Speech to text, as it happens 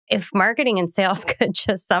if marketing and sales could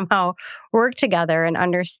just somehow work together and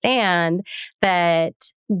understand that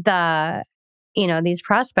these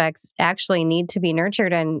prospects actually need to be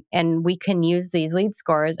nurtured, and we can use these lead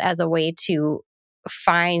scores as a way to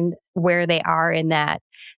find where they are in that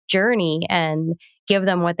journey and give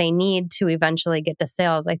them what they need to eventually get to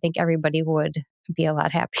sales, I think everybody would be a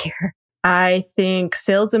lot happier. I think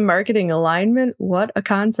sales and marketing alignment, what a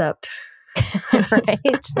concept.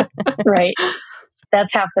 Right. Right.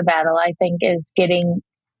 That's half the battle, I think, is getting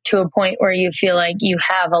to a point where you feel like you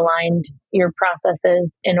have aligned your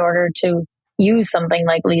processes in order to use something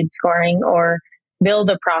like lead scoring or build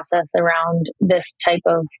a process around this type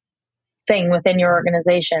of thing within your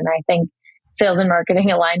organization. I think sales and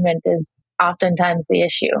marketing alignment is oftentimes the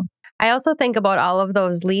issue. I also think about all of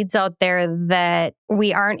those leads out there that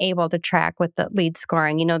we aren't able to track with the lead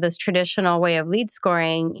scoring. This traditional way of lead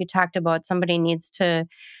scoring, you talked about somebody needs to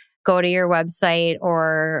go to your website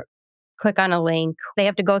or click on a link. They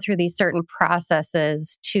have to go through these certain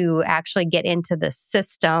processes to actually get into the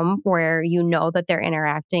system where you know that they're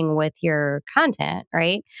interacting with your content,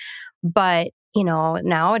 right? But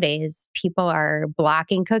nowadays people are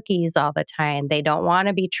blocking cookies all the time. They don't want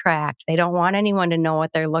to be tracked. They don't want anyone to know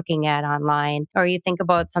what they're looking at online. Or you think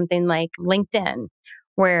about something like LinkedIn,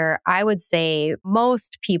 where I would say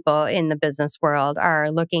most people in the business world are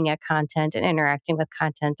looking at content and interacting with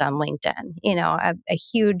content on LinkedIn, a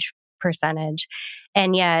huge percentage.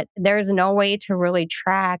 And yet there's no way to really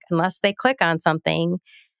track unless they click on something.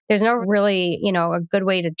 There's no really, a good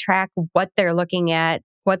way to track what they're looking at,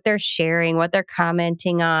 what they're sharing, what they're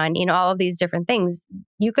commenting on, all of these different things.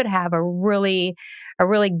 You could have a really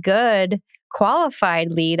good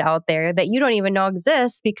qualified lead out there that you don't even know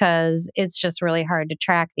exists because it's just really hard to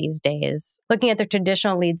track these days. Looking at the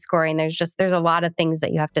traditional lead scoring, there's a lot of things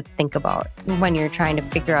that you have to think about when you're trying to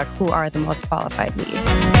figure out who are the most qualified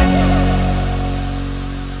leads.